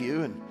his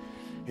nephew, and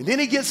then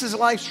he gets his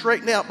life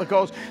straightened out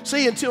because,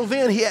 see, until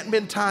then he hadn't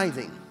been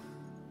tithing.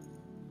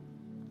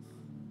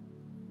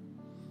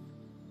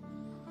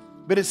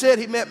 But it said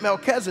he met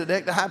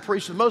Melchizedek, the high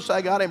priest of the Most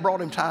High God, and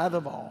brought him tithe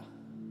of all.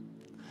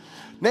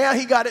 Now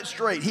he got it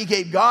straight. He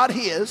gave God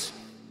his.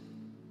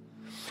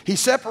 He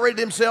separated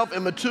himself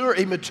and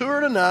he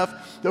matured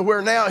enough to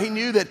where now he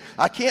knew that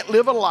I can't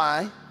live a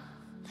lie.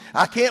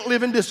 I can't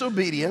live in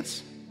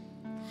disobedience.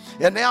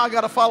 And now I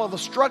got to follow the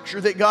structure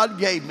that God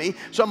gave me.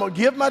 So I'm going to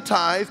give my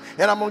tithe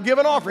and I'm going to give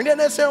an offering. Doesn't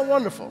that sound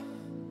wonderful?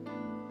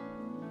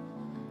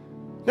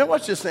 Now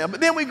watch this now. But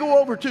then we go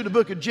over to the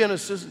book of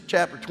Genesis,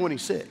 chapter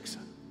 26.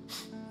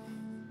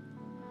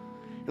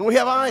 And we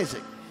have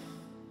Isaac.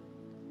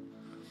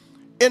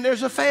 And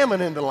there's a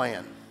famine in the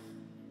land.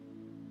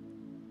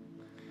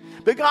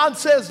 But God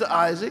says to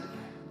Isaac,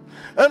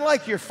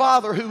 unlike your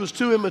father who was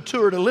too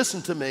immature to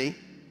listen to me,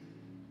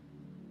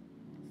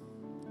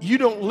 you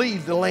don't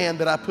leave the land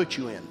that I put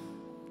you in.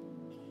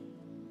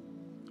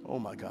 Oh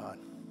my God.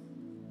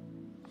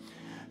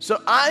 So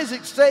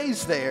Isaac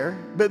stays there,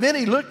 but then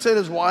he looks at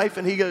his wife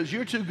and he goes,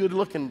 you're too good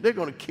looking. They're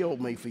going to kill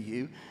me for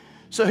you.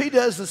 So he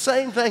does the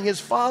same thing his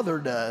father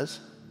does.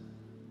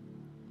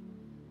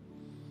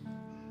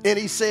 And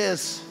he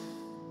says,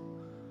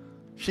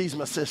 she's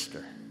my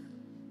sister.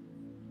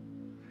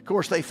 Of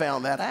course, they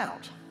found that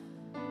out.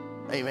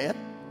 Amen.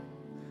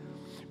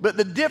 But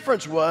the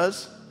difference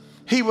was,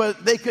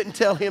 they couldn't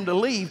tell him to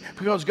leave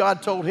because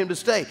God told him to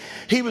stay.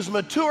 He was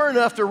mature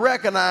enough to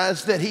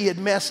recognize that he had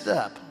messed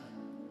up.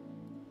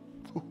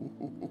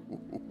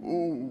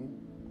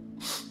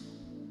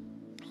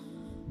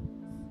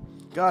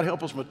 God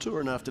help us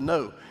mature enough to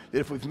know that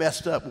if we've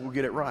messed up, we'll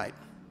get it right.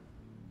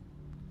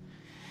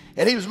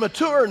 And he was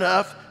mature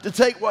enough to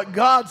take what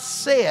God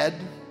said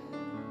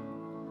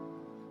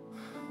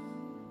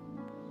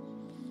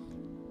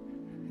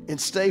and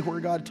stay where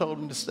God told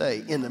him to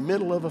stay, in the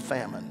middle of a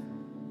famine.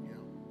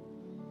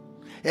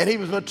 And he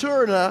was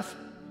mature enough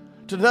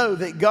to know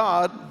that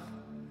God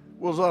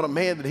was not a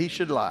man that he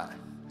should lie.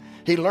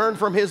 He learned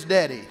from his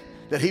daddy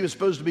that he was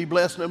supposed to be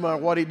blessed no matter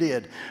what he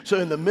did. So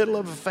in the middle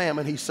of a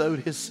famine, he sowed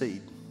his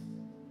seed.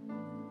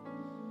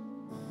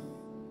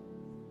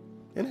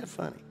 Isn't that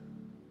funny?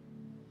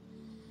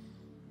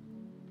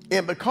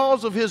 And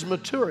because of his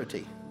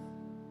maturity,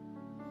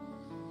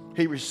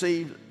 he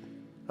received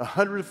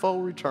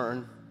 100-fold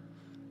return,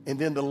 and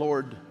then the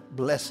Lord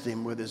blessed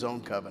him with his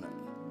own covenant.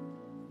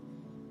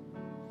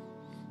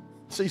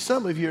 See,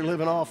 some of you are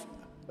living off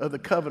of the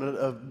covenant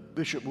of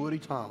Bishop Woody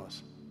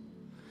Thomas.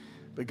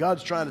 But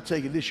God's trying to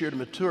take you this year to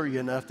mature you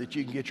enough that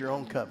you can get your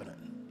own covenant.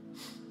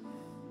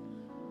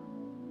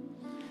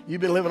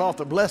 You've been living off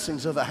the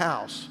blessings of the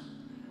house.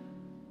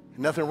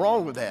 Nothing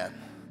wrong with that.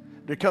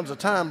 There comes a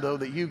time, though,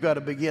 that you've got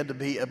to begin to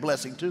be a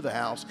blessing to the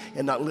house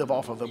and not live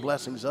off of the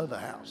blessings of the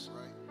house.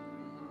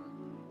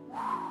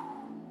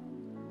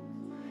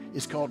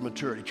 It's called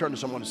maturity. Turn to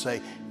someone and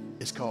say,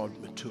 it's called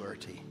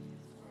maturity.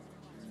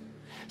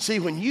 See,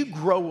 when you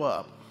grow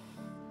up,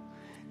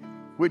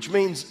 which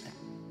means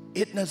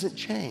it doesn't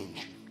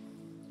change.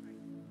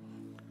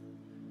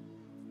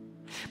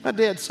 My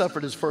dad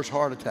suffered his first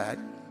heart attack,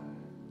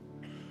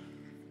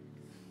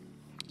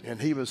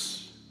 and he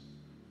was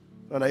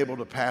unable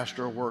to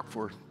pastor or work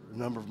for a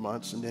number of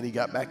months, and then he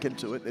got back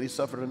into it, and he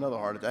suffered another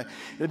heart attack,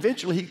 and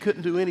eventually he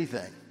couldn't do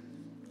anything.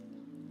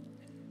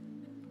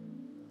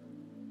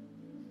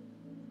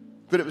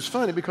 But it was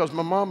funny because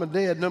my mom and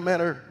dad, no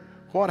matter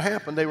what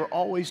happened, they were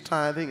always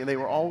tithing and they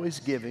were always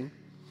giving,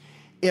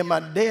 and my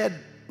dad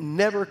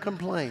never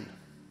complained.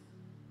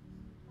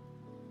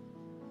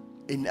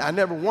 And I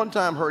never one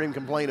time heard him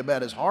complain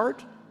about his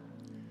heart,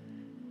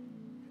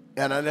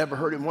 and I never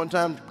heard him one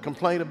time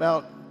complain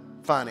about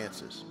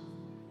finances.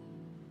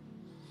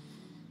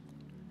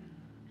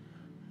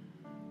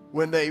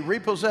 When they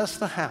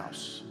repossessed the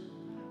house,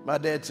 my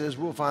dad says,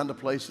 we'll find a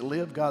place to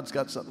live. God's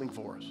got something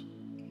for us.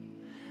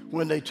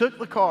 When they took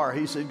the car,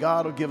 he said,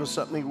 God will give us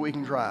something we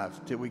can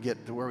drive till we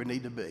get to where we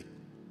need to be.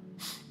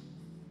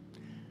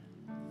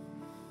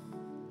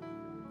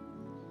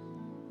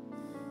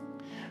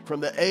 From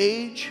the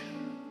age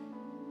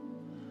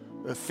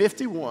of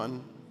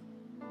 51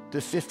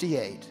 to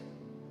 58,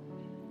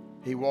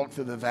 he walked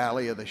through the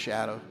valley of the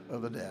shadow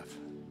of the death.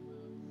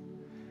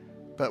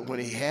 But when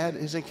he had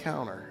his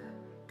encounter,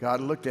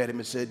 God looked at him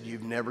and said,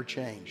 you've never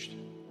changed.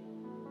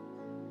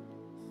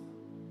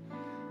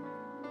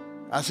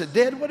 I said,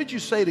 Dad, what did you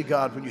say to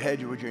God when you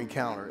had your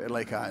encounter at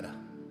Lake Ida?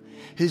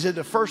 He said,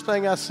 the first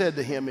thing I said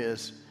to him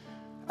is,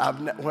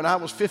 when I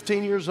was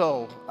 15 years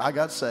old, I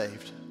got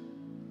saved.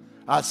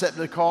 I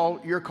accepted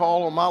your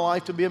call on my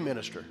life to be a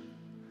minister.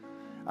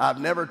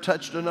 I've never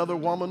touched another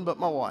woman but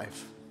my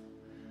wife.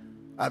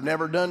 I've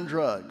never done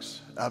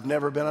drugs. I've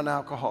never been an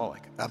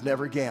alcoholic. I've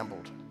never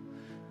gambled.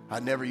 I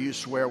never used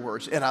swear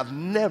words. And I've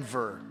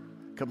never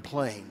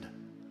complained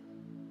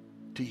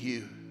to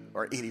you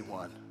or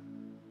anyone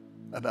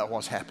about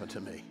what's happened to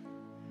me,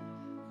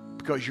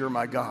 because you're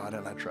my God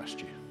and I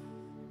trust you.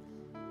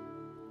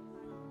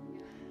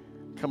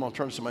 Come on,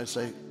 turn to somebody and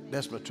say,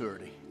 that's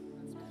maturity.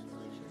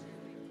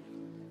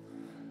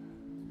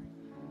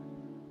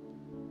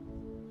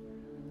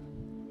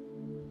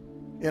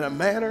 In a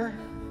matter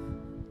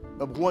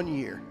of 1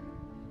 year,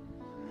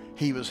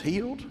 he was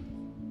healed.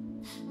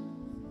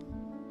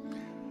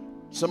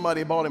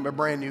 Somebody bought him a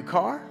brand new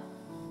car,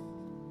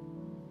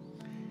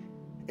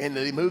 and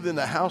he moved in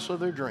the house of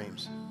their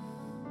dreams.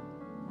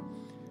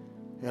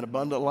 And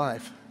abundant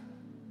life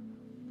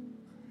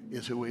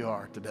is who we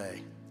are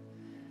today,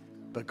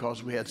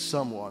 because we had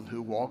someone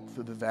who walked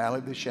through the valley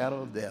of the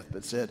shadow of death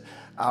but said,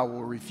 I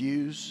will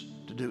refuse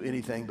to do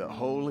anything but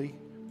wholly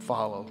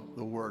follow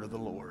the word of the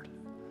Lord.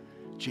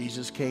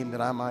 Jesus came that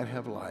I might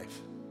have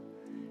life,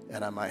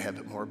 and I might have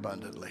it more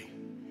abundantly.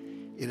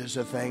 It is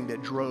a thing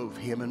that drove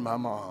him and my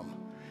mom,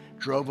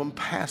 drove them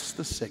past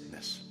the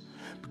sickness,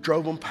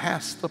 drove them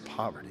past the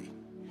poverty.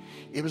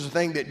 It was a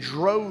thing that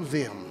drove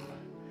them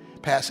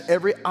past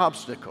every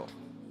obstacle.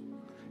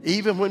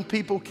 Even when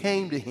people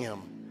came to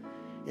him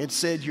and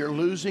said, you're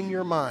losing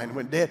your mind.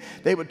 When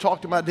they would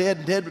talk to my dad,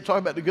 and Dad would talk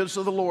about the goodness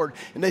of the Lord,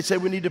 and they'd say,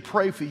 we need to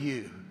pray for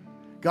you.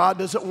 God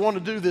doesn't want to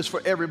do this for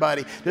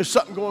everybody. There's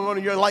something going on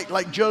in your life,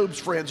 like Job's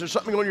friends. There's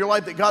something going on in your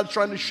life that God's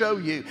trying to show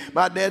you.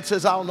 My dad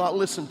says, I'll not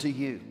listen to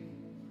you.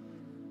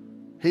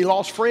 He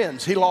lost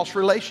friends. He lost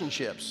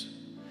relationships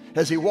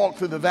as he walked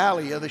through the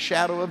valley of the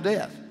shadow of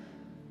death.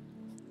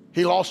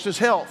 He lost his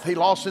health. He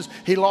lost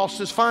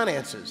his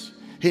finances.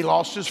 He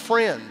lost his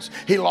friends.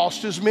 He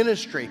lost his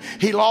ministry.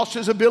 He lost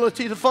his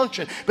ability to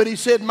function. But he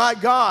said, my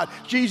God,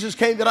 Jesus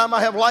came that I might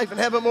have life and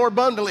have it more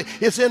abundantly.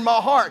 It's in my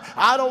heart.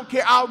 I don't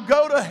care. I'll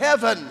go to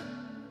heaven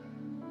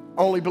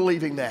only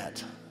believing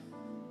that.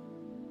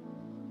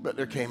 But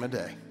there came a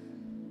day.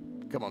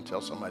 Come on,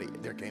 tell somebody,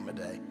 there came a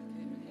day.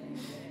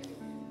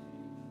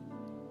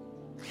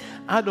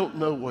 I don't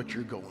know what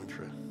you're going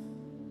through.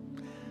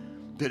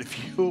 That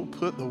if you'll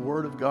put the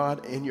word of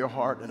God in your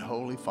heart and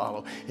wholly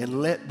follow,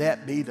 and let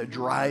that be the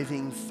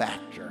driving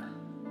factor,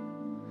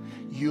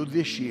 you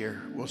this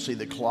year will see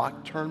the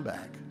clock turn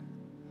back.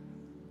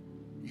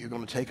 You're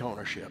going to take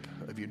ownership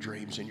of your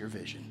dreams and your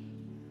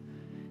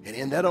vision. And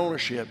in that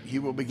ownership,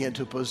 you will begin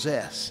to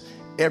possess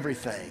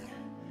everything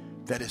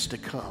that is to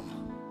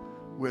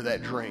come with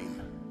that dream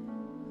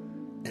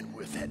and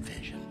with that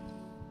vision.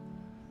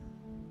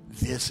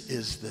 This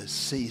is the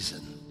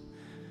season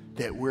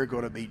that we're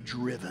going to be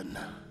driven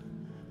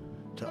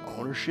to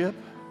ownership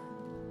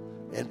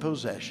and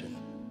possession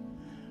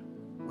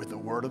with the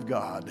word of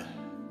God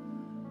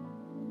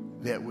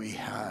that we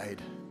hide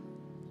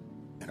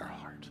in our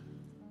heart.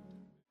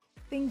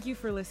 Thank you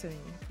for listening.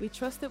 We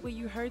trust that what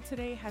you heard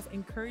today has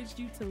encouraged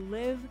you to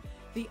live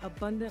the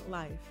abundant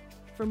life.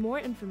 For more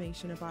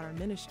information about our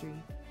ministry,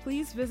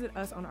 please visit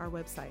us on our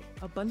website,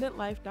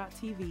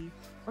 abundantlife.tv,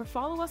 or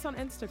follow us on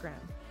Instagram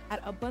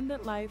at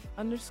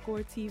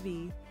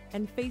abundantlife_TV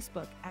and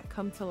Facebook at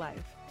Come to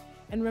Life.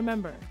 And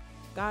remember,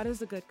 God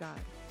is a good God.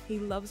 He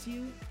loves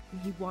you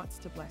and he wants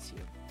to bless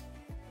you.